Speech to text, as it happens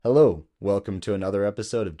welcome to another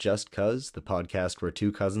episode of Just Cuz, the podcast where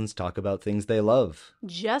two cousins talk about things they love.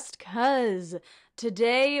 Just Cuz.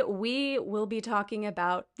 Today we will be talking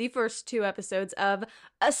about the first two episodes of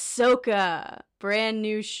Ahsoka, brand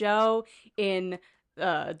new show in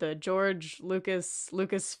the George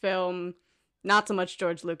Lucasfilm, not so much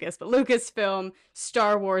George Lucas, but Lucasfilm,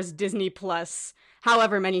 Star Wars, Disney Plus,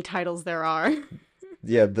 however many titles there are.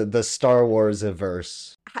 Yeah, the Star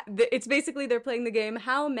Wars-averse. It's basically they're playing the game,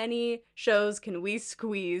 how many shows can we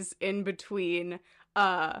squeeze in between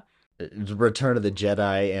Return of the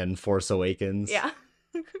Jedi and Force Awakens. Yeah.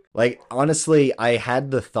 Like, honestly, I had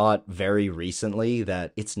the thought very recently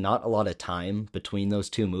that it's not a lot of time between those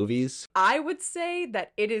two movies. I would say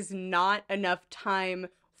that it is not enough time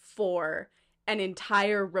for an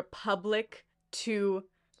entire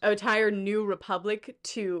new republic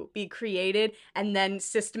to be created and then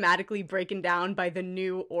systematically broken down by the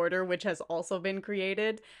new order, which has also been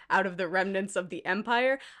created out of the remnants of the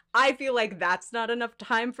Empire. I feel like that's not enough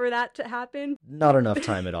time for that to happen. Not enough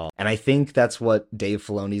time at all. And I think that's what Dave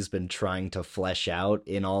Filoni's been trying to flesh out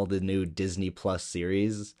in all the new Disney Plus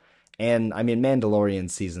series. And, I mean, Mandalorian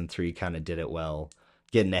Season 3 kind of did it well,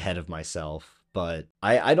 getting ahead of myself. But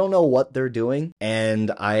I don't know what they're doing, and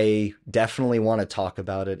I definitely want to talk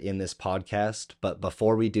about it in this podcast. But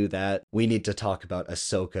before we do that, we need to talk about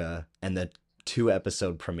Ahsoka and the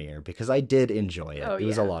 2-episode premiere, because I did enjoy it. It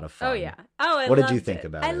was a lot of fun. Oh, yeah. Oh, what did you think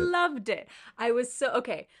about it? I loved it. I was so...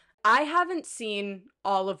 Okay, I haven't seen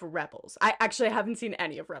all of Rebels. I haven't seen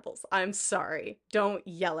any of Rebels. I'm sorry. Don't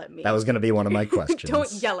yell at me. That was going to be one of my questions.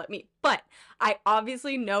 Don't yell at me. But I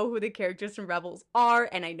obviously know who the characters from Rebels are,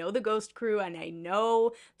 and I know the Ghost Crew, and I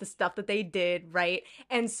know the stuff that they did, right?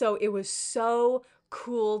 And so it was so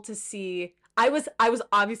cool to see... I was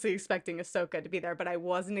obviously expecting Ahsoka to be there, but I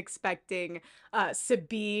wasn't expecting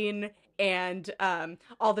Sabine and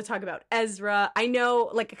all the talk about Ezra. I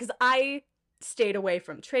know, like, because I stayed away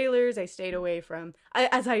from trailers. I stayed away from,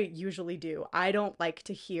 as I usually do. I don't like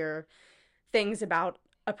to hear things about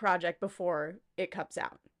a project before it comes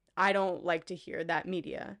out. I don't like to hear that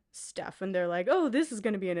media stuff. And they're like, oh, this is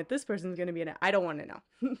going to be in it. This person's going to be in it. I don't want to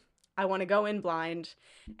know. I want to go in blind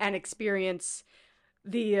and experience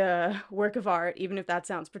the work of art, even if that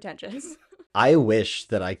sounds pretentious. I wish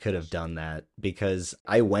that I could have done that, because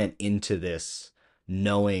I went into this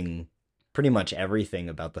knowing pretty much everything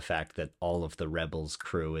about the fact that all of the Rebels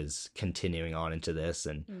crew is continuing on into this,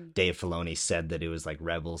 and Dave Filoni said that it was like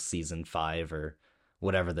Rebels season 5 or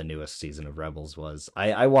whatever the newest season of Rebels was.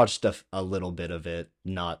 I watched a little bit of it,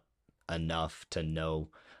 not enough to know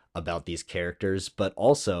about these characters, but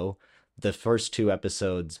also the first 2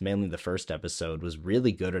 episodes, mainly the first episode, was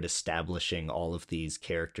really good at establishing all of these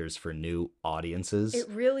characters for new audiences. It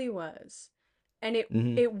really was. And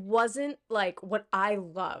it wasn't like, what I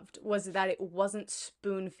loved was that it wasn't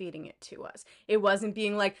spoon feeding it to us. It wasn't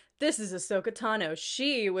being like, this is Ahsoka Tano.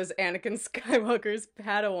 She was Anakin Skywalker's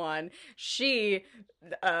Padawan. She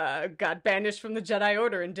got banished from the Jedi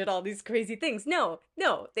Order and did all these crazy things. No,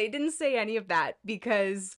 they didn't say any of that,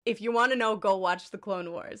 because if you want to know, go watch the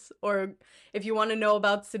Clone Wars. Or if you want to know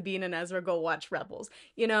about Sabine and Ezra, go watch Rebels.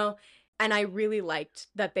 You know? And I really liked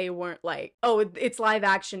that they weren't like, oh, it's live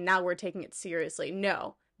action, now we're taking it seriously.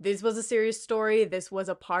 No, this was a serious story. This was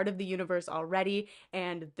a part of the universe already,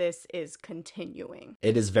 and this is continuing.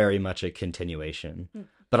 It is very much a continuation.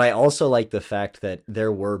 But I also like the fact that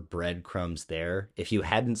there were breadcrumbs there. If you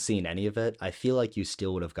hadn't seen any of it, I feel like you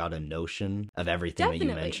still would have got a notion of everything that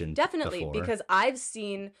you mentioned before. Because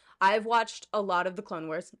I've watched a lot of the Clone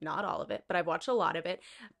Wars, not all of it, but I've watched a lot of it.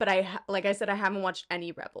 But like I said, I haven't watched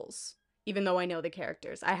any Rebels. Even though I know the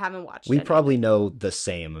characters, I haven't watched it. We probably know the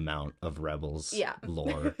same amount of Rebels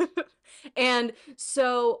lore. And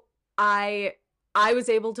so I was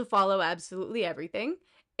able to follow absolutely everything.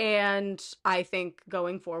 And I think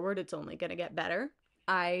going forward, it's only going to get better.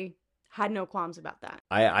 I had no qualms about that.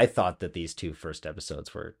 I thought that these 2 first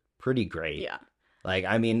episodes were pretty great. Yeah. Like,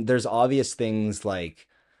 I mean, there's obvious things like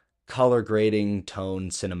color grading,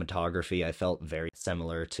 tone, cinematography. I felt very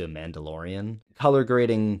similar to Mandalorian. Color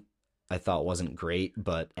grading, I thought, wasn't great,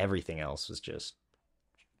 but everything else was just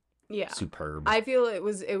superb. I feel it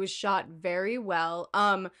was shot very well.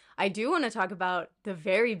 I do want to talk about the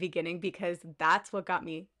very beginning, because that's what got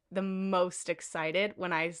me the most excited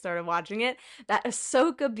when I started watching it. That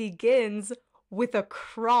Ahsoka begins with a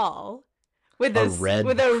crawl. With a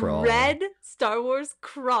red Star Wars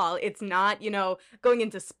crawl. It's not, going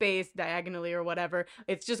into space diagonally or whatever.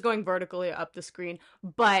 It's just going vertically up the screen.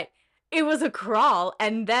 But it was a crawl,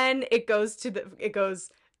 and then it goes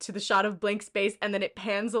to the shot of blank space, and then it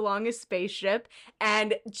pans along a spaceship,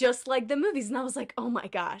 and just like the movies. And I was like, oh my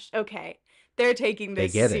gosh, okay. They're taking They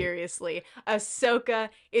this get it. seriously. Ahsoka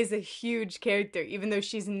is a huge character, even though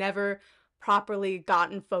she's never properly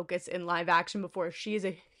gotten focus in live action before. She is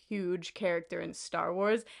a huge character in Star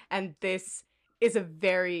Wars, and this is a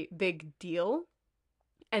very big deal.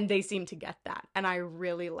 And they seem to get that, and I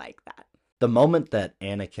really like that. The moment that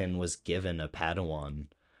Anakin was given a Padawan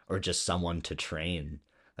or just someone to train,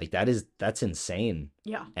 like that's insane.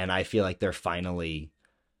 Yeah. And I feel like they're finally,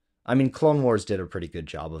 I mean, Clone Wars did a pretty good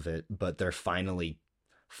job of it, but they're finally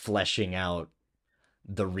fleshing out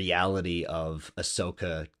the reality of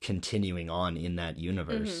Ahsoka continuing on in that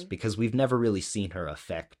universe, because we've never really seen her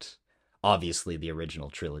affect, obviously, the original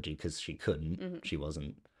trilogy, because she couldn't. She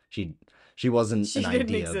wasn't She an didn't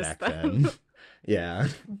idea exist back then. then. Yeah.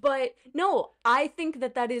 But no, I think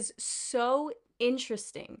that that is so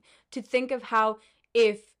interesting to think of how,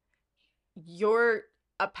 if you're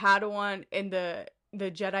a Padawan in the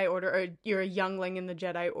Jedi Order, or you're a youngling in the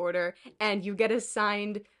Jedi Order, and you get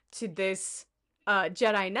assigned to this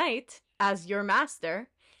Jedi Knight as your master,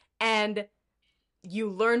 and you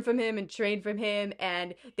learn from him and train from him,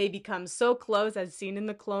 and they become so close, as seen in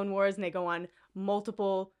the Clone Wars, and they go on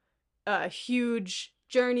multiple huge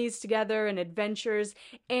journeys together and adventures,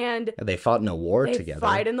 and They fought in a war they together.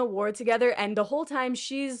 fight in the war together, and the whole time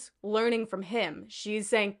she's learning from him. She's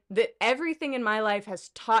saying that everything in my life has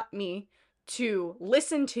taught me to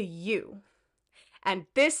listen to you. And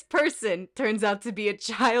this person turns out to be a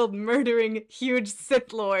child murdering huge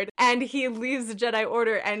Sith Lord, and he leaves the Jedi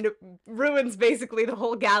Order and ruins basically the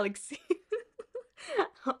whole galaxy.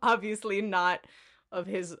 Obviously not of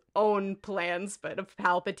his own plans, but of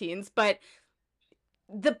Palpatine's. But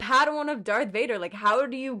the Padawan of Darth Vader, like, how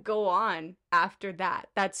do you go on after that?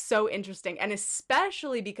 That's so interesting. And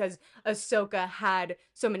especially because Ahsoka had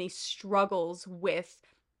so many struggles with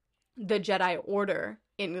the Jedi Order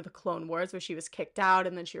in the Clone Wars, where she was kicked out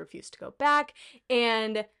and then she refused to go back.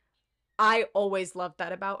 And I always loved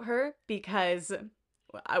that about her, because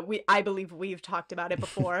I believe we've talked about it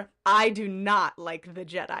before. I do not like the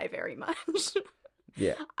Jedi very much.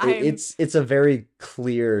 Yeah, it's a very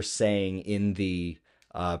clear saying in the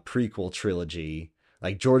prequel trilogy.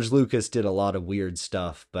 Like, George Lucas did a lot of weird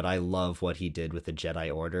stuff, but I love what he did with the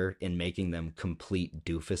Jedi Order in making them complete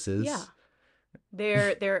doofuses. Yeah.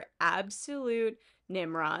 They're absolute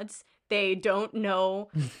nimrods. They don't know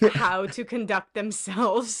how to conduct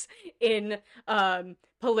themselves in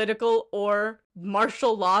political or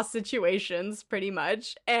martial law situations, pretty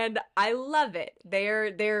much. And I love it.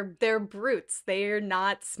 They're brutes. They're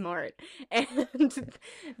not smart. And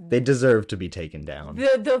they deserve to be taken down.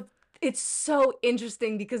 It's so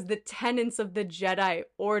interesting, because the tenets of the Jedi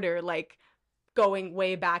Order, like, going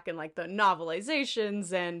way back in, like, the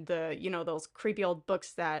novelizations and the, those creepy old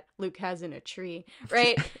books that Luke has in a tree,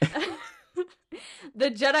 right? The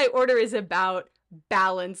Jedi Order is about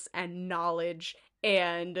balance and knowledge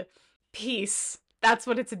and peace. That's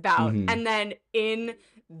what it's about. Mm-hmm. And then in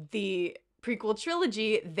the prequel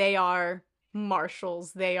trilogy, they are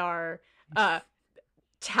marshals. They are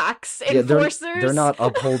tax enforcers. They're not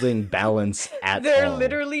upholding balance at they're all.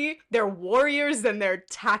 They're warriors and they're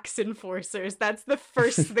tax enforcers. That's the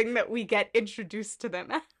first thing that we get introduced to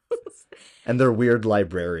them as. And they're weird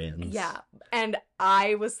librarians. Yeah. And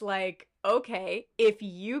I was like, okay, if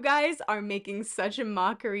you guys are making such a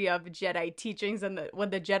mockery of Jedi teachings and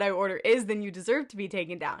what the Jedi Order is, then you deserve to be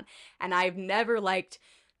taken down. And I've never liked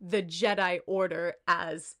the Jedi Order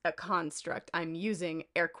as a construct. I'm using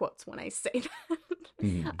air quotes when I say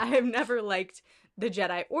that. I have never liked the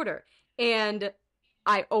Jedi Order. And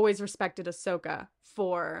I always respected Ahsoka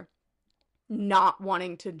for not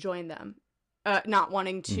wanting to join them, not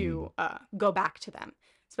wanting to go back to them.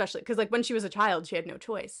 Especially because, like, when she was a child, she had no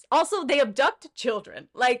choice. Also, they abduct children.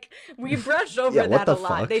 Like, we brush over that a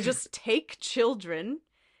lot. Fuck? They just take children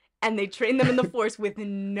and they train them in the Force with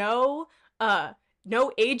no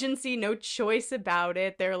agency, no choice about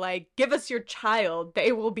it. They're like, give us your child.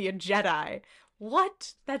 They will be a Jedi.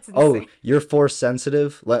 What? That's insane. Oh, you're Force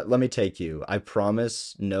sensitive? Let me take you. I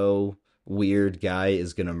promise no weird guy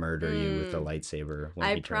is gonna murder you with a lightsaber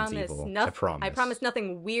when he turns evil. I promise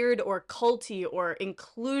nothing weird or culty or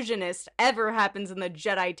inclusionist ever happens in the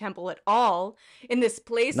Jedi Temple at all. In this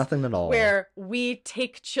place, nothing at all, where we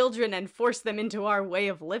take children and force them into our way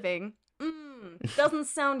of living. Doesn't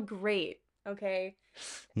sound great. Okay,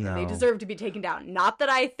 no. They deserve to be taken down. Not that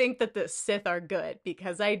I think that the Sith are good,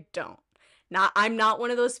 because I don't. I'm not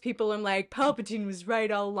one of those people. I'm like, Palpatine was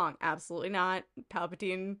right all along. Absolutely not.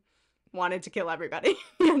 Palpatine wanted to kill everybody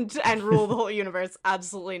and rule the whole universe.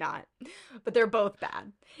 Absolutely not. But they're both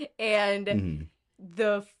bad. And Mhm.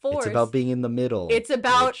 the It's Force, about being in the middle, it's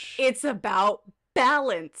about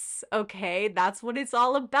balance, okay? That's what it's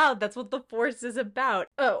all about. That's what the Force is about.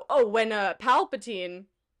 When Palpatine,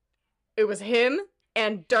 it was him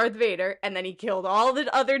and Darth Vader, and then he killed all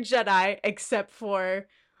the other Jedi except for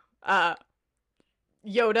uh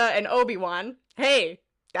Yoda and Obi-Wan. Hey,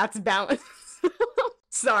 that's balance.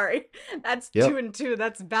 Sorry. That's Yep. 2 and 2.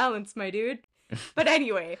 That's balance, my dude. But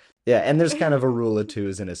anyway. Yeah, and there's kind of a rule of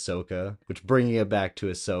twos in Ahsoka, which bringing it back to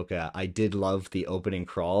Ahsoka, I did love the opening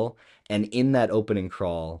crawl, and in that opening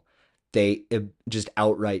crawl, they just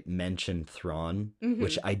outright mentioned Thrawn,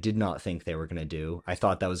 which I did not think they were going to do. I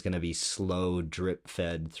thought that was going to be slow drip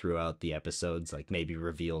fed throughout the episodes, like maybe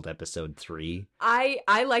revealed episode 3.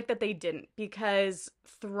 I like that they didn't, because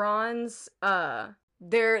Thrawn's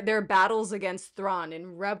their battles against Thrawn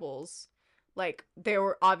in Rebels, like, they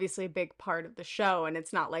were obviously a big part of the show, and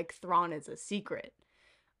it's not like Thrawn is a secret.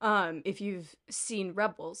 If you've seen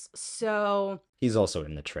Rebels. So He's also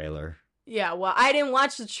in the trailer. yeah, well, I didn't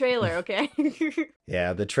watch the trailer, okay?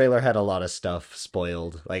 Yeah, the trailer had a lot of stuff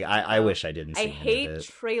spoiled. Like, I wish I didn't see I any of hate it.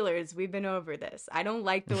 trailers. We've been over this. I don't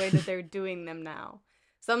like the way that they're doing them now.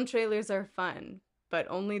 Some trailers are fun, but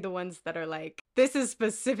only the ones that are like, this is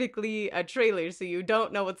specifically a trailer, so you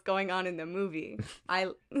don't know what's going on in the movie. I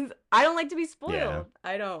don't like to be spoiled. Yeah.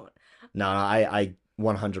 I don't. No, I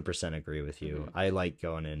 100% agree with you. Mhm. I like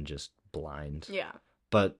going in just blind. Yeah.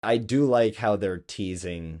 But I do like how they're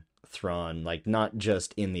teasing Thrawn, like not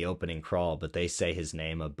just in the opening crawl, but they say his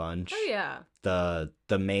name a bunch. Oh, yeah.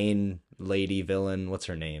 The main lady villain, what's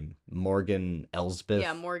her name? Morgan Elsbeth.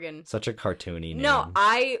 Yeah, Morgan. Such a cartoony name. No,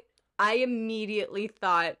 I immediately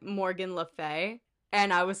thought Morgan Le Fay,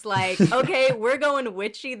 and I was like, okay, we're going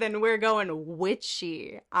witchy, then we're going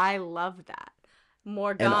witchy. I love that.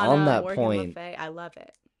 Morgana, and on that Morgan point, Le Fay, I love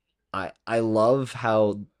it. I love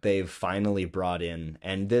how they've finally brought in,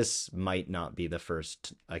 and this might not be the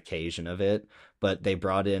first occasion of it, but they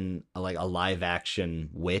brought in a live action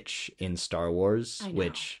witch in Star Wars, I know.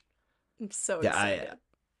 which I'm so yeah, excited.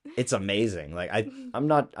 it's amazing. Like I'm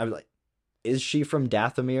like, is she from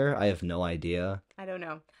Dathomir? I have no idea. I don't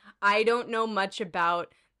know. I don't know much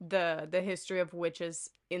about the history of witches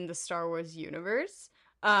in the Star Wars universe.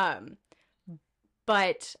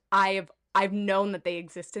 But I've known that they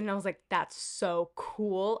existed, and I was like, that's so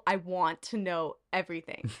cool. I want to know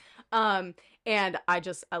everything. And I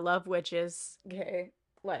love witches. Okay.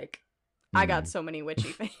 Like, I got so many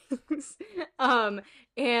witchy things.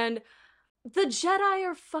 And the Jedi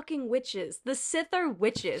are fucking witches. The Sith are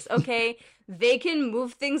witches, okay? They can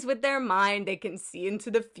move things with their mind. They can see into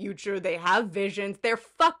the future. They have visions. They're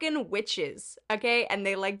fucking witches, okay? And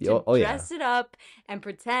they like to dress it up and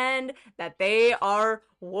pretend that they are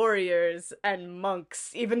warriors and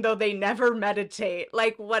monks, even though they never meditate.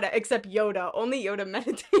 Like, what? Except Yoda. Only Yoda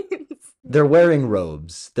meditates. They're wearing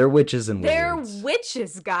robes. They're witches and They're wizards.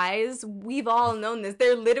 witches, guys. We've all known this.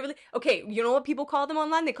 They're literally... Okay, you know what people call them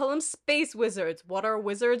online? They call them space wizards. What are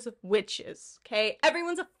wizards? Witches, okay?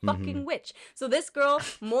 Everyone's a fucking witch. So this girl,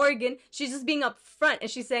 Morgan, she's just being upfront, and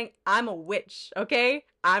she's saying, I'm a witch, okay?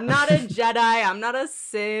 I'm not a Jedi. I'm not a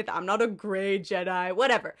Sith. I'm not a gray Jedi.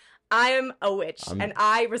 Whatever. I am a witch, and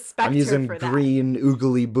I respect her for that. I'm using green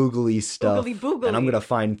oogly boogly stuff, Oogly boogly. and I'm gonna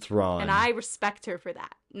find Thrawn. And I respect her for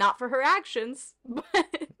that. Not for her actions,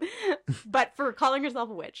 but for calling herself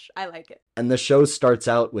a witch. I like it. And the show starts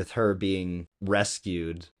out with her being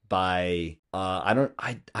rescued by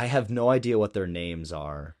I have no idea what their names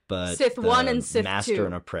are, but Sith 1 and Sith 2. Master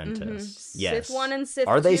and Apprentice. Yes. Sith 1 and Sith 2.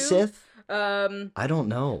 Are they Sith? I don't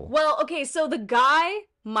know. Well, okay, so the guy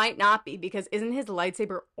might not be, because isn't his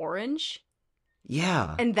lightsaber orange?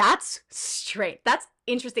 Yeah. And that's straight. That's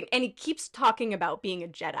interesting. And he keeps talking about being a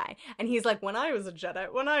Jedi. And he's like, when I was a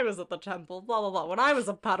Jedi, when I was at the temple, blah, blah, blah, when I was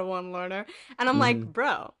a Padawan learner. And I'm like,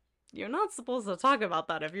 bro, you're not supposed to talk about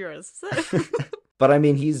that if you're a Sith. But I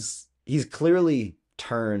mean, he's clearly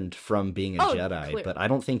turned from being a Jedi, clearly. but I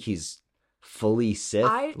don't think he's fully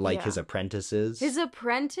Sith like his apprentice is. His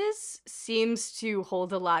apprentice seems to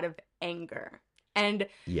hold a lot of anger. And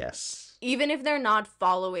yes, even if they're not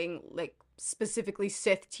following, like, specifically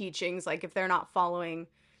Sith teachings, like if they're not following,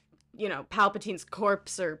 you know, Palpatine's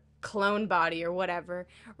corpse or clone body or whatever,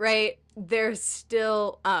 right? There's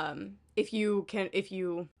still, if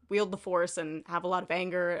you wield the Force and have a lot of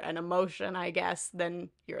anger and emotion, I guess, then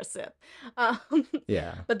you're a Sith.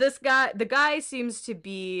 Yeah. But the guy seems to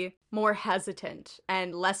be more hesitant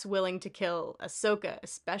and less willing to kill Ahsoka,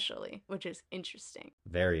 especially, which is interesting.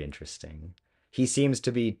 Very interesting. he seems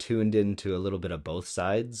to be tuned into a little bit of both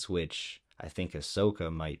sides, which I think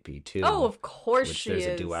Ahsoka might be Oh, too, of course which she there's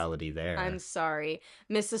a is. duality I'm there. sorry.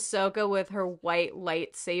 Miss Ahsoka with her white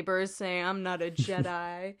lightsabers saying, I'm not a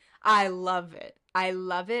Jedi. I love it. I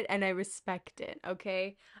love it and I respect it,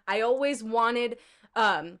 okay? I always wanted,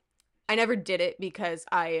 um, I never did it because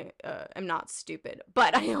I am not stupid,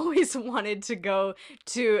 but I always wanted to go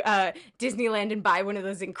to Disneyland and buy one of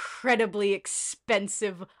those incredibly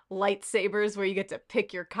expensive lightsabers where you get to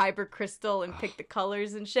pick your kyber crystal and pick the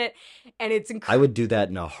colors and shit. And it's I incredible. would do that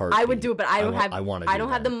in a I would do heartbeat. it, but I don't have I want to I do don't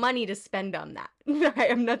have the that. money to spend on that. I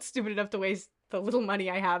am not stupid enough to waste the little money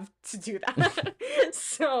I have to do that.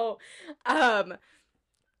 So, um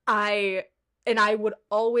I I would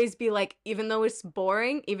always be like, even though it's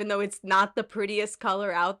boring, even though it's not the prettiest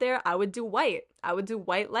color out there, I would do white. I would do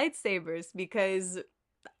white lightsabers because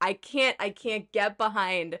I can't get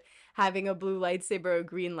behind having a blue lightsaber or a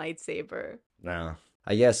green lightsaber. No.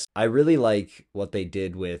 I guess I really like what they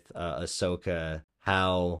did with Ahsoka.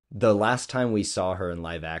 How the last time we saw her in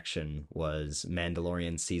live action was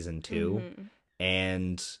Mandalorian season 2, Mhm.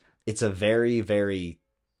 and it's a very, very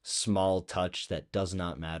small touch that does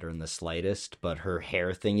not matter in the slightest, but her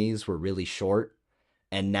hair thingies were really short,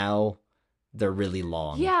 and now they're really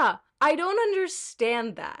long. Yeah, I don't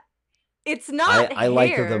understand that. It's not I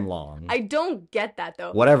like them hair. long. I don't get that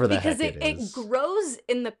though. Whatever the Because heck it it is. grows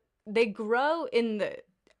in the they grow in the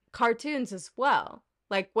cartoons as well.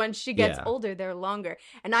 Like when she gets Yeah. older, they're longer.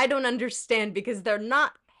 And I don't understand because they're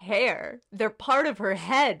not hair. They're part of her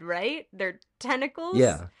head, right? They're tentacles,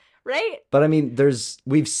 Yeah. right? But I mean,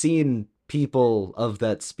 we've seen people of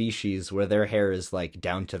that species where their hair is like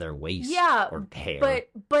down to their waist Yeah, or hair. but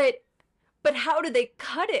but but how do they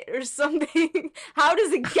cut it or something? How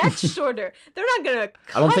does it get shorter? They're not gonna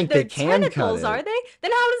I don't cut think they their can cut tentacles, are it. they?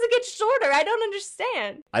 Then how does it get shorter? I don't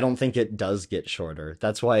understand. I don't think it does get shorter.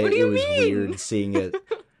 That's why What do it you was mean? weird seeing it.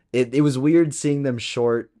 It was weird seeing them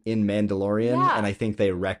short in Mandalorian, and Yeah. I think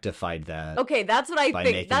they rectified that Okay, that's what I by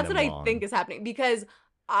think. making That's what them I think long. is happening because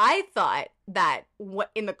I thought that what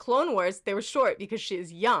in the Clone Wars they were short because she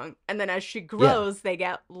is young, and then as she Yeah, grows, they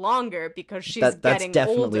get longer because she's that's getting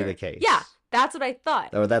definitely the older. Yeah, case. that's what I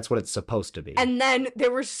thought. Or that's what it's supposed to be. And then they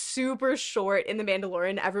were super short in The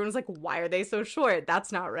Mandalorian. Everyone was like, why are they so short?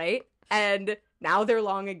 That's not right. And now they're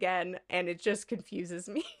long again, and it just confuses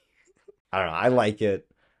me. I don't know. I like it.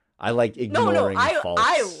 I like No, no, ignoring I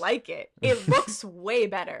faults. like it. It looks way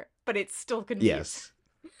better, but it's still confusing. Yes.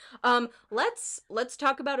 Let's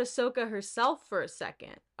talk about Ahsoka herself for a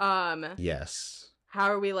second. Yes.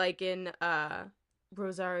 How are we liking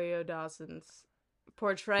Rosario Dawson's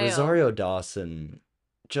portrayal? Rosario Dawson,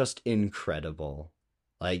 just incredible.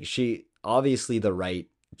 Like, she obviously the right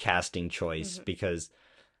casting choice Mhm. because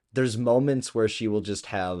there's moments where she will just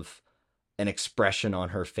have an expression on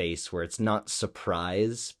her face where it's not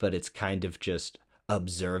surprise, but it's kind of just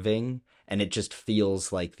observing, and it just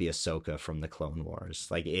feels like the Ahsoka from the Clone Wars.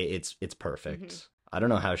 Like it's Mhm. perfect. I don't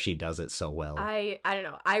know how she does it so well. I don't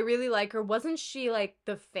know. I really like her. Wasn't she like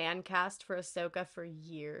the fan cast for Ahsoka for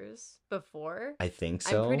years before? I think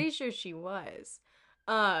I'm so. pretty sure she was.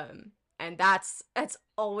 And that's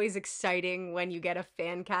always exciting when you get a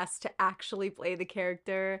fan cast to actually play the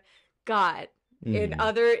character. God, Hmm.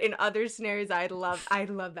 in other scenarios I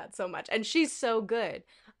love that so much. And she's so good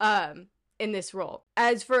in this role.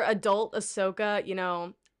 As for adult Ahsoka, you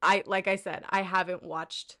know, I like I said, I haven't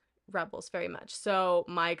watched Rebels very much. So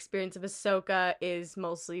my experience of Ahsoka is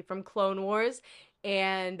mostly from Clone Wars,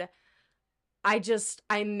 and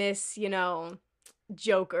I miss, you know,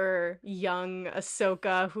 Joker, young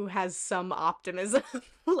Ahsoka who has some optimism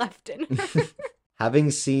left in her.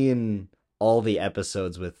 Having seen all the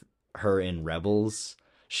episodes with her in Rebels,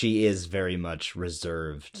 she is very much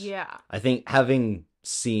reserved. Yeah. I think having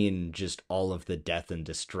seen just all of the death and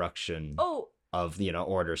destruction Oh, of,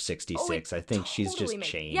 Order it 66, I think she's totally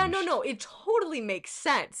just makes. Yeah, no, changed. no, it totally makes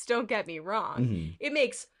sense. Don't get me wrong. Hmm. It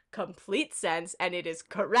makes complete sense and it is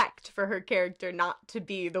correct for her character not to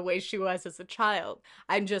be the way she was as a child.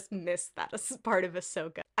 I just miss that as part of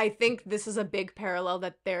Ahsoka. I think this is a big parallel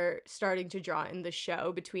that they're starting to draw in the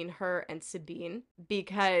show between her and Sabine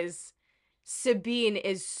because Sabine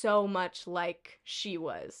is so much like she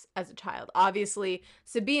was as a child. Obviously,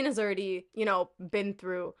 Sabine has already, you know, been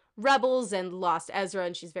through Rebels and lost Ezra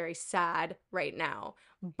and she's very sad right now.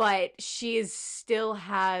 But she still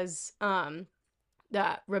has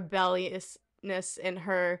that rebelliousness in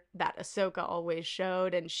her that Ahsoka always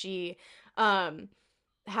showed, and she um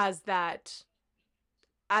has that,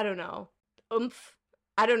 I don't know, oomph.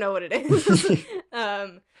 I don't know what it is.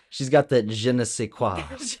 um She's got that je ne sais quoi.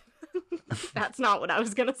 that's not what I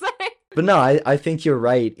was gonna say. But no, I think you're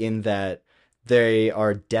right in that they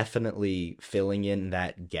are definitely filling in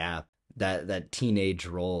that gap, that teenage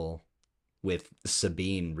role with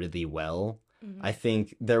Sabine really well. I Mhm.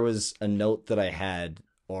 think there was a note that I had,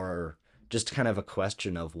 or just kind of a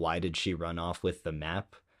question of why did she run off with the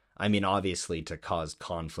map? I mean, obviously to cause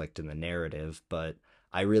conflict in the narrative, but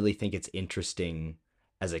I really think it's interesting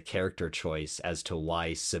as a character choice as to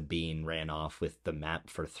why Sabine ran off with the map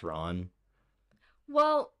for Thrawn.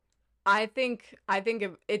 Well, I think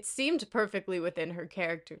it seemed perfectly within her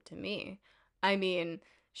character to me. I mean,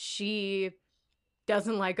 she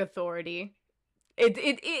doesn't like authority.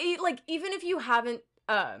 Like even if you haven't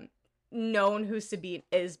known who Sabine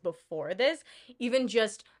is before this, even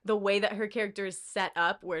just the way that her character is set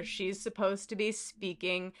up, where she's supposed to be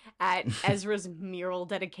speaking at Ezra's mural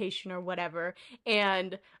dedication or whatever,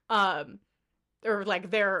 and um or like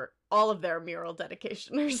their all of their mural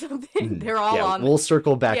dedication or something. They're all Yeah, on. we'll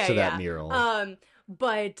circle back Yeah, to that yeah. mural.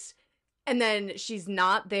 But and then she's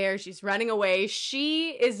not there. She's running away.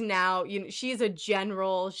 She is now, she's a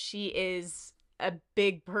general. She is a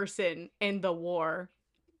big person in the war,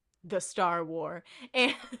 the Star War,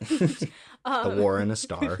 and The um, War in a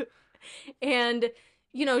Star. and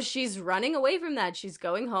she's running away from that. She's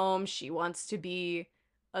going home. She wants to be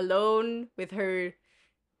alone with her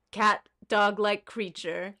cat dog like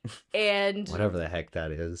creature, and Whatever the heck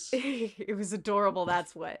that is. it was adorable.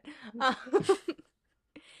 That's what. Um,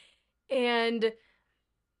 and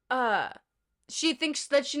uh she thinks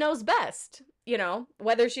that she knows best,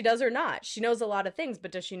 whether she does or not. She knows a lot of things,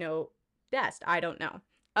 but does she know best? I don't know.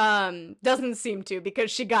 Doesn't seem to, because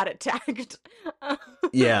she got attacked.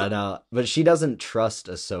 Yeah, no, but she doesn't trust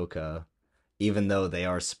Ahsoka, even though they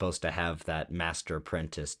are supposed to have that master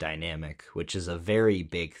apprentice dynamic, which is a very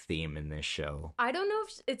big theme in this show. I don't know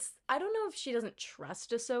if she doesn't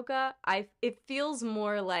trust Ahsoka. It feels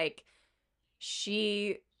more like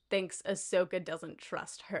she thinks Ahsoka doesn't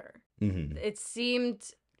trust her. Hmm. It seemed,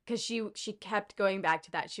 because she kept going back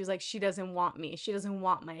to that. She was like, she doesn't want me. She doesn't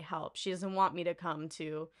want my help. She doesn't want me to come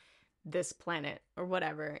to this planet or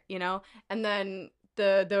whatever, And then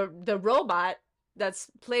the robot the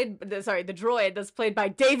droid that's played by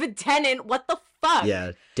David Tennant. What the fuck?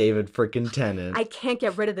 Yeah, David frickin' Tennant. I can't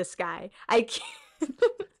get rid of this guy. I can't.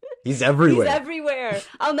 He's everywhere. He's everywhere.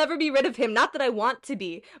 I'll never be rid of him. Not that I want to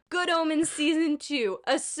be. Good Omens season 2.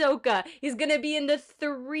 Ahsoka. He's gonna be in the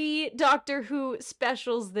 3 Doctor Who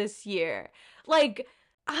specials this year. Like,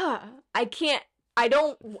 I can't. I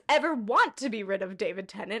don't ever want to be rid of David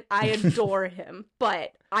Tennant. I adore him.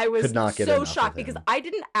 But I was Could not get so enough shocked of because him. I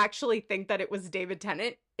didn't actually think that it was David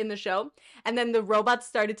Tennant in the show. And then the robots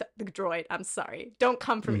started to. The droid. I'm sorry. Don't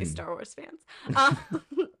come for me, Mhm. Star Wars fans. Um,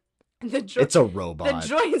 It's a the robot.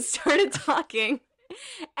 droid started talking,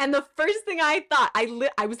 and the first thing I thought,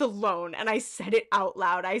 I was alone, and I said it out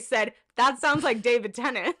loud. I said, that sounds like David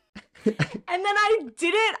Tennant. And then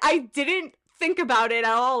I didn't think about it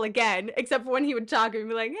at all again, except for when he would talk and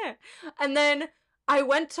be like, yeah. And then I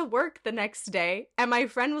went to work the next day, and my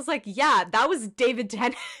friend was like, yeah, that was David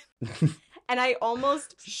Tennant. And I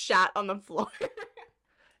almost shat on the floor.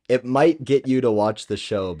 It might get you to watch the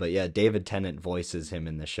show, but yeah, David Tennant voices him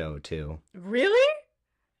in the show too. Really? I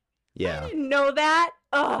Yeah. didn't know that.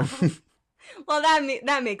 Oh. Well,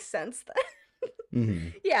 that makes sense then. Hmm.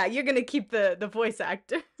 Yeah, you're gonna keep the voice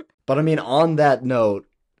actor. But I mean, on that note,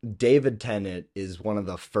 David Tennant is one of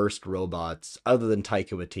the first robots, other than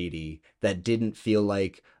Taika Waititi, that didn't feel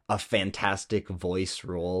like a fantastic voice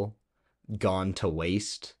role gone to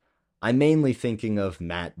waste. I'm mainly thinking of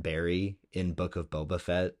Matt Berry in Book of Boba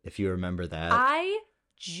Fett, if you remember that. I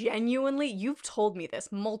genuinely, you've told me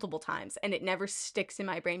this multiple times, and it never sticks in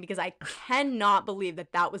my brain because I cannot believe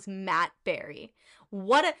that was Matt Berry.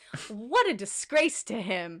 What a disgrace to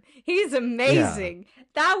him. He's amazing.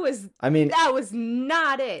 Yeah. I mean, that was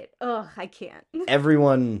not it. Ugh, I can't.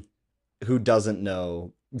 Everyone who doesn't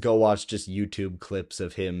know, go watch just YouTube clips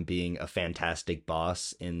of him being a fantastic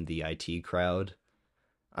boss in the IT crowd.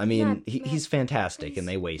 I mean, he's fantastic, and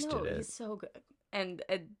they wasted it. He's so good. And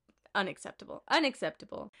unacceptable.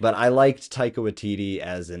 Unacceptable. But I liked Taika Waititi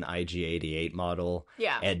as an IG-88 model.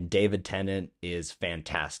 Yeah. And David Tennant is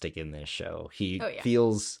fantastic in this show. He yeah.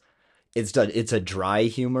 feels... It's a dry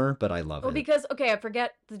humor, but I love it. Well, because, okay, I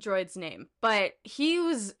forget the droid's name, but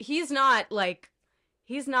he's not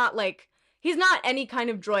any kind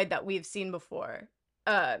of droid that we've seen before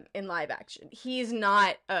in live action. He's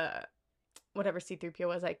not whatever C-3PO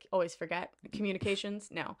was. I always forget. Communications?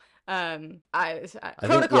 No.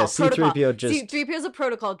 Protocol. C-3PO just... C-3PO is a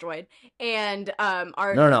protocol droid, and No,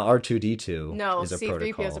 R2-D2 no, is a C-3PO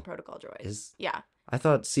protocol. is a protocol droid. Yeah. I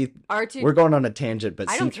thought R2, we're going on a tangent, but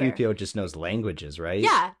I don't care. C3PO just knows languages, right?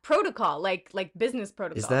 Yeah, protocol, like business Is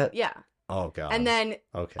protocol. that? Yeah. Oh And God. then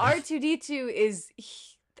Okay. R2D2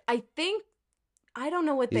 I think, I don't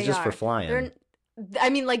know what He's they just for are. flying. They're, I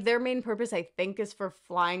mean, like their main purpose, I think, is for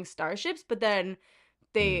flying starships, but then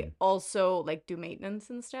they Hmm. also like do maintenance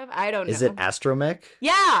and stuff. I don't Is it know. astromech?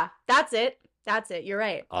 Yeah, that's it. That's it. You're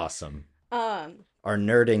right. Awesome. Um, Our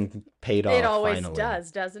nerding paid it off always finally.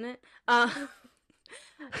 does, doesn't it?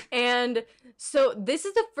 And so this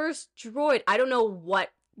is the first droid. I don't know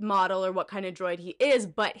what model or what kind of droid he is,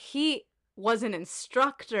 but he was an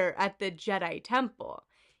instructor at the Jedi Temple.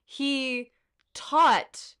 He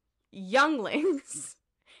taught younglings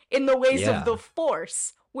in the ways of the Yeah.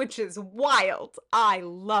 Force, which is wild. I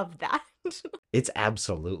love that. It's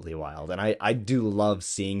absolutely wild. And I do love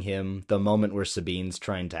seeing him. The moment where Sabine's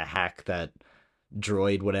trying to hack that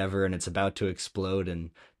droid, whatever, and it's about to explode,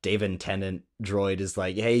 and David Tennant droid is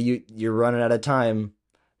like, hey, you're running out of time.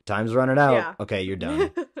 Time's running out. Yeah. Okay, you're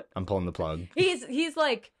done. I'm pulling the plug. He's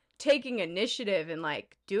like taking initiative and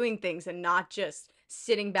like doing things and not just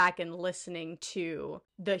sitting back and listening to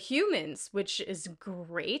the humans, which is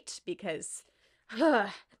great because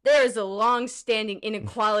there is a long-standing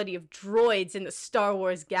inequality of droids in the Star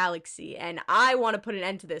Wars galaxy, and I want to put an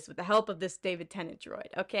end to this with the help of this David Tennant droid.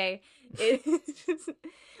 Okay,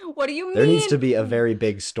 what do you There needs mean? to be a very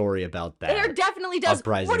big story about There that. definitely does.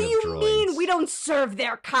 Uprising What do of you mean droids. we don't serve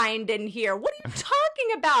their kind in here? What are you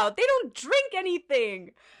talking about? They don't drink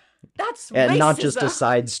anything. That's And not just a racism.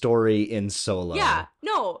 side story in Yeah, Solo.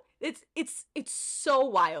 no, it's so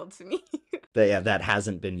wild to me. That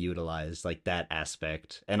hasn't been utilized, like that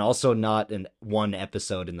aspect. And also not in one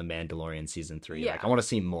episode in The Mandalorian season 3. Like, Yeah. I want to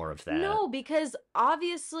see more of that. No, because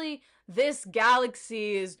obviously this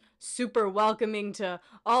galaxy is super welcoming to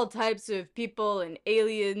all types of people and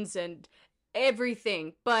aliens and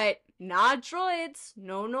everything, but not droids.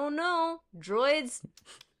 No, no, no. Droids,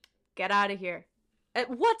 get out of here.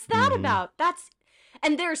 What's that Hmm. about?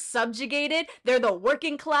 And they're subjugated. They're the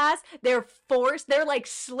working class. They're forced. They're like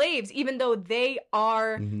slaves, even though they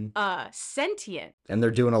are Hmm. sentient. And they're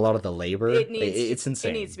doing a lot of the labor. It's It needs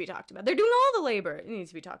insane. to be talked about. They're doing all the labor. It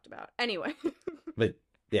needs to be talked about. Anyway. But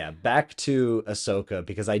yeah, back to Ahsoka,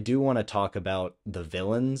 because I do want to talk about the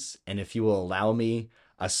villains. And if you will allow me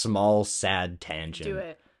a small, sad Do tangent,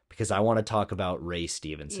 it. because I want to talk about Ray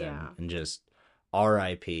Stevenson Yeah. and just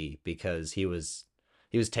RIP, because he was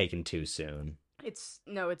taken too soon. It's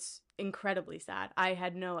incredibly sad. I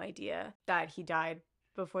had no idea that he died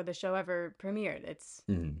before the show ever premiered. It's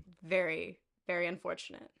Mhm. very, very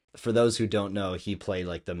unfortunate. For those who don't know, he played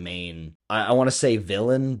like the main, I want to say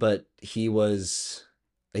villain, but he was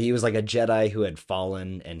like a Jedi who had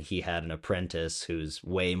fallen, and he had an apprentice who's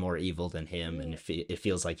way more evil than him, and it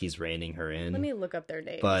feels like he's reining her in. Let me look up their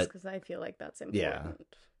names But because I feel like that's yeah, important.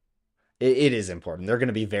 it is important. They're going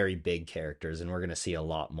to be very big characters, and we're going to see a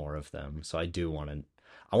lot more of them. So I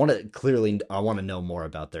want to know more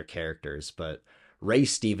about their characters. But Ray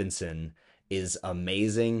Stevenson is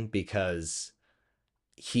amazing because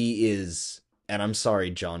he is, and I'm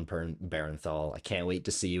sorry, John Barenthal, I can't wait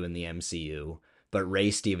to see you in the MCU. But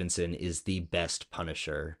Ray Stevenson is the best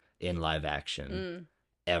Punisher in live action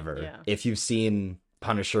ever. Yeah. If you've seen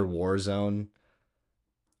Punisher Warzone,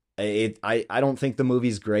 I don't think the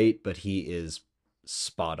movie's great, but he is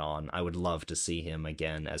spot on. I would love to see him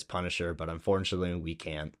again as Punisher, but unfortunately we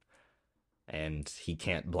can't. And he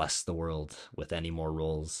can't bless the world with any more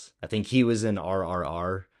roles. I think he was in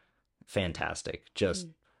RRR. Fantastic. Just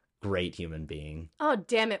great human being. Oh,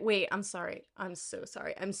 damn it. Wait, I'm sorry. I'm so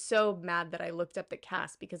sorry. I'm so mad that I looked up the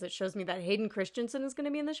cast because it shows me that Hayden Christensen is going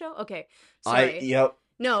to be in the show. Okay. Sorry. Yep.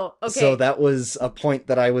 No, okay. So that was a point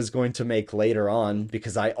that I was going to make later on,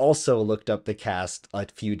 because I also looked up the cast a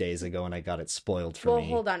few days ago and I got it spoiled for me. Well,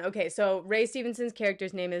 hold on. Okay, so Ray Stevenson's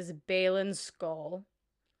character's name is Balin Skull,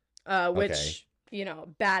 which,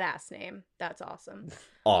 badass name. That's awesome.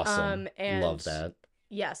 Awesome. And Love that.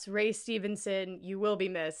 Yes, Ray Stevenson, you will be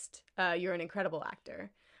missed. You're an incredible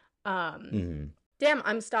actor. Damn,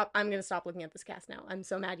 I'm gonna stop looking at this cast now. I'm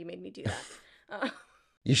so mad you made me do that.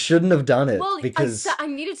 You shouldn't have done it. Well, because I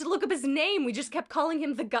needed to look up his name. We just kept calling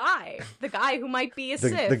him the guy who might be a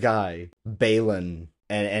Sith. the guy, Balin,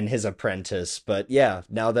 and his apprentice. But yeah,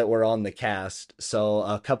 now that we're on the cast, so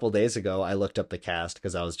a couple days ago I looked up the cast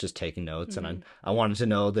because I was just taking notes, and I wanted to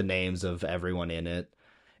know the names of everyone in it.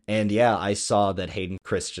 And yeah, I saw that Hayden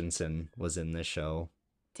Christensen was in this show.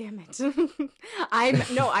 Damn it.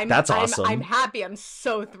 I'm That's awesome. I'm happy. I'm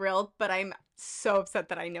so thrilled, but I'm so upset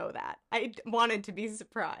that I know that. I wanted to be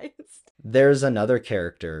surprised. There's another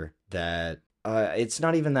character that It's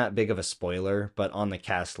not even that big of a spoiler, but on the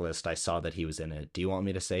cast list, I saw that he was in it. Do you want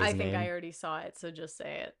me to say I his think I name? already saw it, so just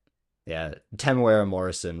say it. Yeah, Temuera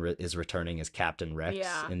Morrison is returning as Captain Rex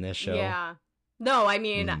Yeah. in this show. Yeah. No, I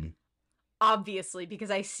mean, Mm. obviously, because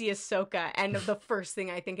I see Ahsoka, and the first thing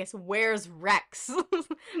I think is, where's Rex?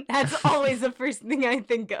 That's always the first thing I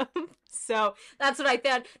think of. So that's what I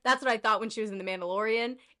thought. That's what I thought when she was in The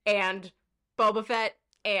Mandalorian and Boba Fett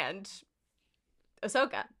and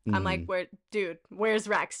Ahsoka. I'm like, Mm. dude, where's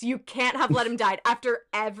Rex? You can't have let him die after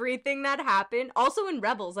everything that happened. Also in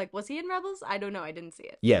Rebels, like, was he in Rebels? I don't know. I didn't see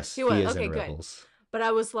it. Yes, He he was. is Okay, in good. Rebels. But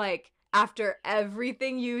I was like, after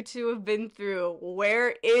everything you two have been through,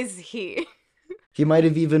 where is he? He might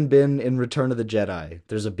have even been in Return of the Jedi.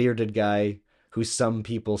 There's a bearded guy who some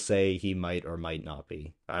people say he might or might not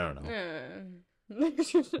be. I don't know.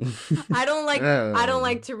 I don't like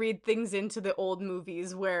Um, to read things into the old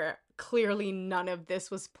movies where clearly none of this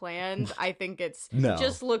was planned. I think it's no.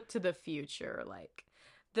 just look to the future. Like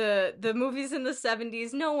the movies in the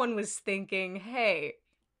 70s, no one was thinking, "Hey,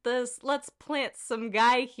 this let's plant some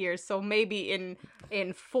guy here so maybe in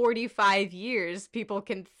 45 years people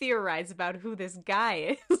can theorize about who this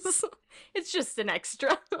guy is." It's just an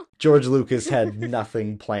extra. George Lucas had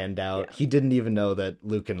nothing planned out. Yeah. He didn't even know that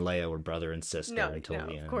Luke and Leia were brother and sister No, until no,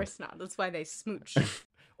 the of end. course not. That's why they smooch.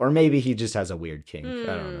 Or maybe he just has a weird kink. I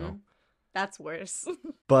don't Hmm. know. That's worse.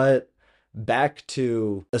 But back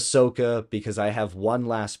to Ahsoka, because I have one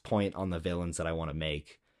last point on the villains that I want to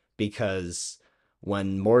make. Because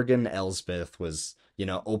when Morgan Elsbeth was,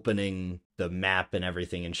 opening the map and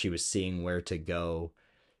everything and she was seeing where to go,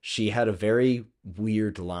 she had a very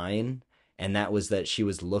weird line. And that was that she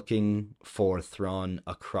was looking for Thrawn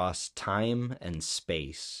across time and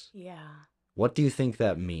space. Yeah. What do you think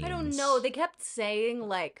that I don't know. means? They kept saying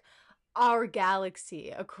like our galaxy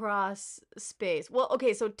across space. Well,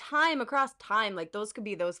 okay, so time across time, like those could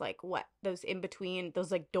be those like what? Those in between,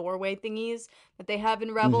 those like doorway thingies that they have in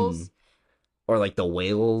Hmm. Rebels. Or like the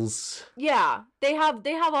whales? Yeah, they have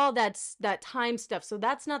all that time stuff. So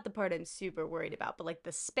that's not the part I'm super worried about, but like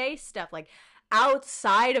the space stuff, like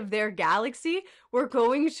outside of their galaxy, we're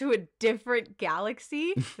going to a different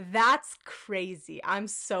galaxy. That's crazy. I'm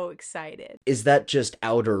so excited. Is that just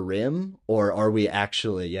outer rim, or are we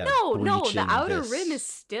actually, yeah, No, no, the breaching outer rim is this?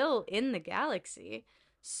 still in the galaxy.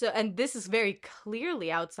 So, and this is very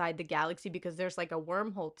clearly outside the galaxy because there's like a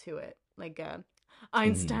wormhole to it, like a Hmm.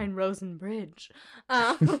 Einstein-Rosen bridge.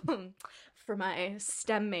 For my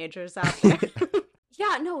STEM majors out there.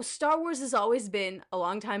 Yeah, no, Star Wars has always been a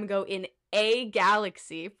long time ago in a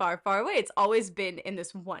galaxy far, far away. It's always been in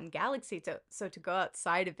this one galaxy. So to go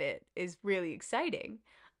outside of it is really exciting.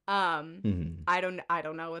 Um, Hmm. I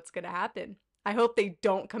don't know what's gonna happen. I hope they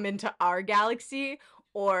don't come into our galaxy,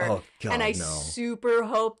 or Oh and I God, no. super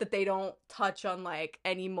hope that they don't touch on like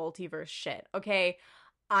any multiverse shit. Okay,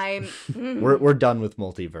 I'm. We're done with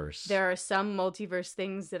multiverse. There are some multiverse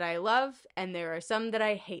things that I love, and there are some that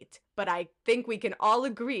I hate. But I think we can all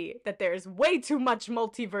agree that there's way too much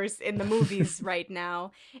multiverse in the movies right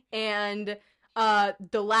now. And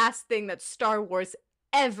the last thing that Star Wars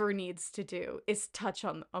ever needs to do is touch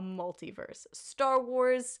on a multiverse. Star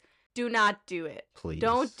Wars, do not do it.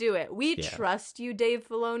 Don't Please. do it. We Yeah. trust you, Dave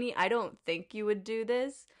Filoni. I don't think you would do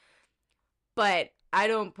this, but I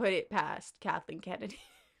don't put it past Kathleen Kennedy.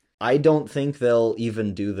 I don't think they'll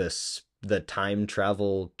even do this, the time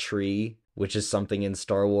travel tree, which is something in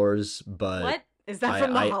Star Wars, but What? Is that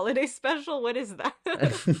from the I holiday special? What is that?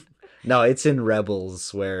 no, it's in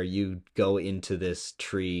Rebels where you go into this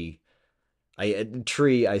tree.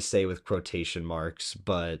 Tree I say with quotation marks,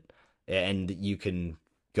 but and you can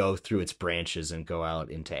go through its branches and go out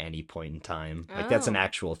into any point in time. Like that's an Oh.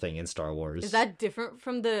 actual thing in Star Is Wars. that different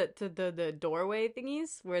from the doorway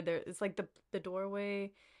thingies where there it's like the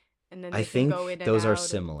doorway and then I they can go think in and those are out and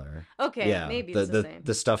similar. okay, Yeah, maybe the it's the the same.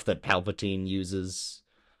 the stuff that Palpatine uses.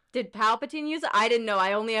 Did Palpatine use it? I didn't know.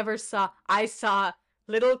 I saw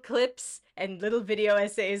little clips and little video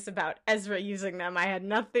essays about Ezra using them. I had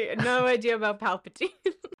no idea about Palpatine.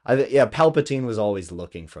 Yeah, Palpatine was always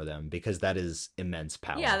looking for them because that is immense Yeah,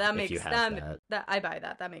 power that if you makes have that. that I buy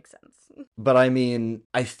that. That makes sense. But I mean,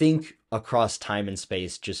 I think across time and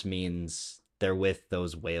space just means they're with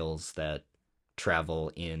those whales that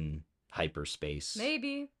travel in hyperspace.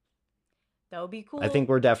 Maybe that would be I cool. think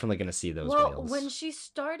we're definitely going to see those Well, when whales. she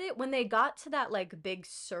started, when they got to that like big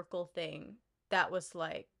circle thing, that was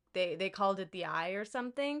like they called it the eye or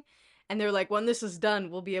something, And they're like, when this is done,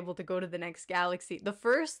 we'll be able to go to the next galaxy. The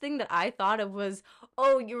first thing that I thought of was,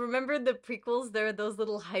 oh, you remember the prequels? There are those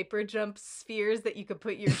little hyper jump spheres that you could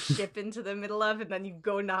put your ship into the middle of, and then you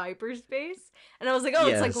go into hyperspace. And I was like, oh,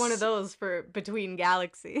 it's like one of Yes. those for between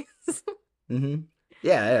galaxies. Mm-hmm.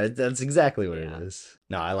 Yeah, that's exactly what it Yeah. is.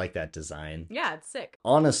 No, I like that design. Yeah, it's sick.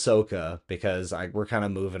 On Ahsoka, because we're kind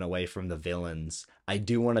of moving away from the villains, I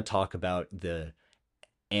do want to talk about the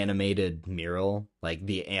animated mural, like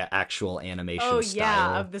the actual Oh animation yeah,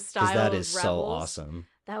 style, of the because that style is of so Rebels. awesome.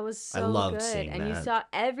 That was I so loved good. seeing And you that. saw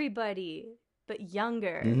everybody but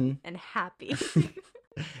younger Hmm. and happy.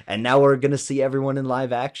 And now we're gonna see everyone in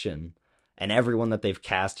live action, and everyone that they've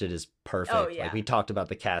casted is Oh perfect. Like yeah. we talked about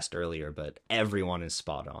the cast earlier, but everyone is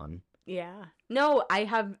spot on. Yeah. No, I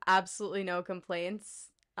have absolutely no complaints.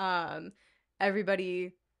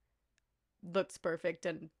 Everybody looks perfect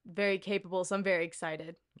and very capable, so I'm very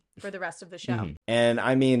excited for the rest of the show. And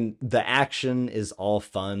I mean, the action is all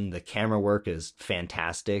fun. The camera work is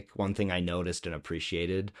fantastic. One thing I noticed and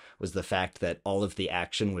appreciated was the fact that all of the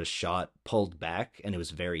action was shot pulled back and it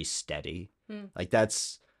was very steady. Hmm. Like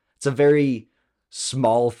it's a very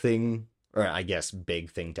small thing, or I guess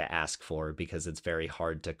big thing to ask for, because it's very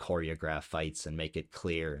hard to choreograph fights and make it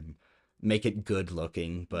clear and make it good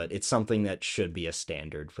looking, but it's something that should be a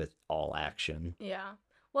standard with all action. Yeah.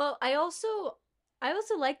 Well, I also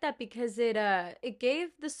like that because it gave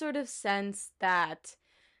the sort of sense that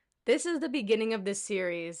this is the beginning of this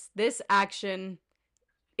series. This action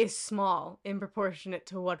is small in proportionate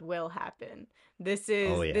to what will happen. Oh This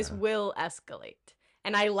yeah. will escalate.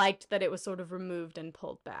 And I liked that it was sort of removed and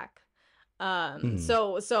pulled back. Hmm.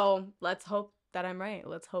 So let's hope that I'm right.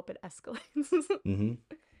 Let's hope it escalates. Mm-hmm.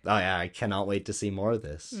 Oh yeah, I cannot wait to see more of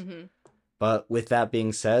this. Mhm. But with that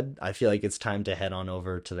being said, I feel like it's time to head on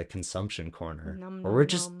over to the consumption corner, Num where we're num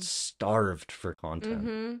just num. starved for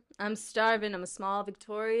content. I'm starving. I'm a small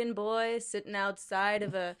Victorian boy sitting outside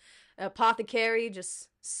of a apothecary, just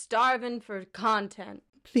starving for content.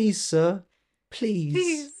 Please, sir, please.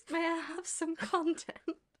 Please, may I have some content?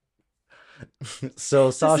 So,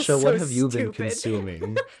 This is Sasha, what so have you been stupid.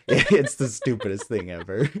 consuming? It's the stupidest thing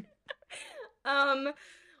ever. um,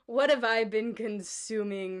 what have I been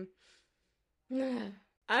consuming? I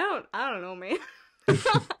don't know, man.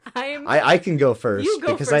 I'm I can go first You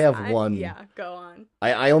go because first. I have one. Yeah, go on.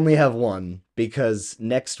 I only have one because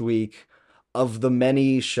next week, of the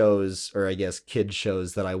many shows, or I guess kid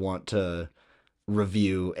shows that I want to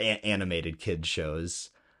review, animated kid shows,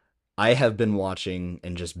 I have been watching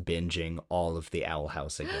and just binging all of the Owl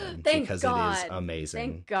House again Thank because it is God. amazing.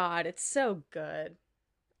 Thank God. It's so good.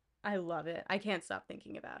 I love it. I can't stop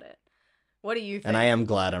thinking about it. What do you And I think? am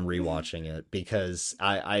glad I'm rewatching it because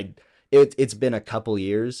it's been a couple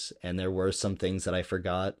years and there were some things that I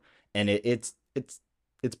forgot, and it's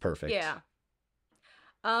perfect. Yeah.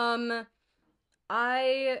 Um,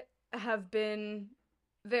 I have been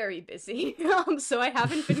very busy, so I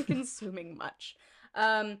haven't been consuming much.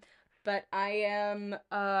 Um, but I'm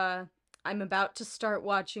about to start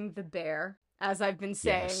watching The Bear, as I've been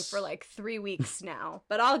saying for Yes. like 3 weeks now,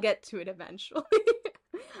 but I'll get to it eventually.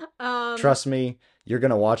 um, Trust me, you're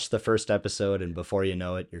gonna watch the first episode, and before you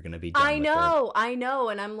know it, you're gonna be done with it. I know,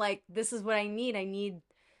 and I'm like, this is what I need. I need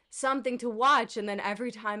something to watch, and then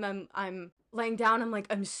every time I'm laying down, I'm like,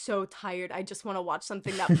 I'm so tired. I just want to watch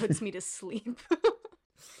something that puts me to sleep.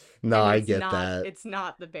 No, And I get that. it's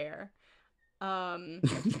not The Bear. Um,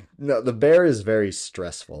 No, the bear is very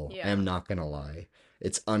stressful. I yeah, am not gonna lie.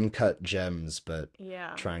 It's uncut gems, but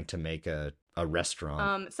yeah. trying to make a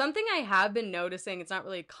restaurant. Something I have been noticing, it's not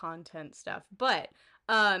really content stuff, but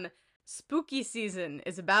um spooky season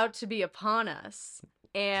is about to be upon us.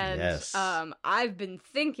 And Yes. I've been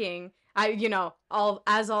thinking, all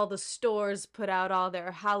the stores put out all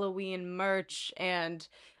their Halloween merch and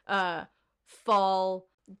fall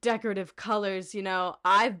decorative colors,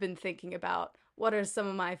 I've been thinking about what are some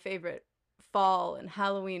of my favorite fall and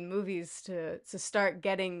Halloween movies to start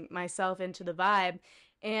getting myself into the vibe.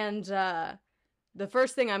 And the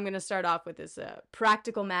first thing I'm going to start off with is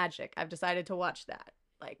Practical Magic. I've decided to watch that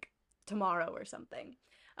like tomorrow or something.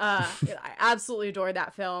 I absolutely adore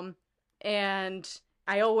that film, and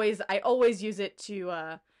I always use it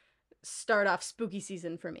to start off spooky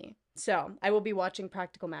season for me. So I will be watching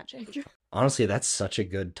Practical Magic. Honestly, that's such a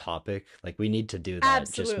good topic. Like we need to do that.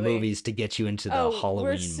 Just Absolutely. movies to get you into the Oh, we're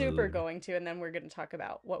Halloween super mood. going to, and then we're going to talk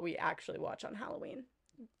about what we actually watch on Halloween,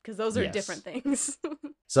 because those are different Yes. things.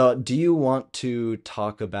 So, do you want to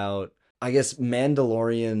talk about, I guess,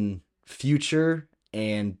 Mandalorian future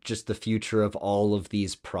and just the future of all of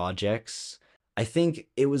these projects? I think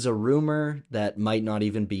it was a rumor that might not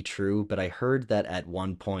even be true, but I heard that at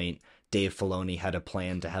one point Dave Filoni had a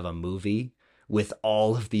plan to have a movie with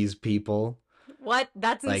all of these people, What?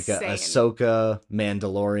 That's like insane. Ahsoka,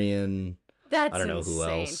 Mandalorian, I That's don't know who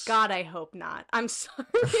insane. else. God, I hope not. I'm sorry.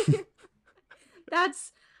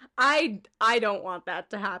 That's I don't want that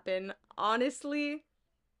to happen. Honestly,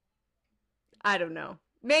 I don't know.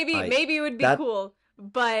 Maybe I maybe it would be that cool,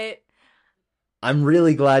 but I'm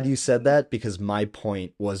really glad you said that because my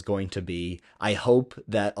point was going to be I hope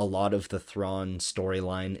that a lot of the Thrawn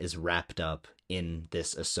storyline is wrapped up in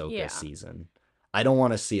this Ahsoka yeah. season. I don't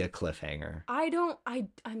want to see a cliffhanger.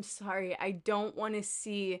 I'm sorry. I don't want to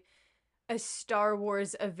see a Star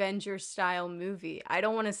Wars Avenger style movie. I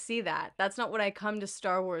don't want to see that. That's not what I come to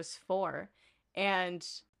Star Wars for. And,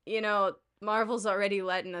 Marvel's already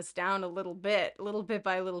letting us down a little bit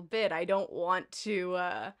by little bit. I don't want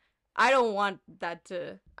that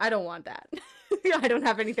to I don't want that. I don't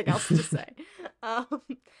have anything else to say. Um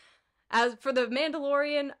as for the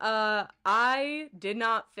Mandalorian, I did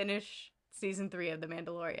not finish season 3 of The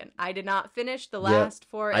Mandalorian. I did not finish the Yep, last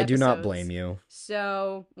 4 I do not blame episodes. you.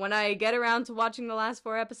 So, when I get around to watching the last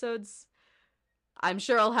 4 episodes, I'm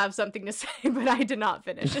sure I'll have something to say, but I did not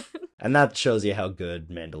finish it. And that shows you how good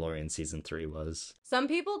Mandalorian season 3 was. Some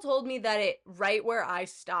people told me that it right where I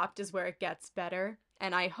stopped is where it gets better,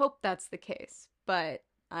 and I hope that's the case, but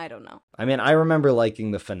I don't know. I mean, I remember liking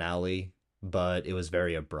the finale, but it was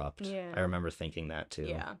very abrupt. Yeah. I remember thinking that too.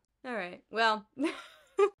 Yeah. All right. Well,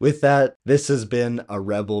 With that, this has been a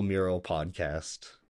Rebel Mural podcast.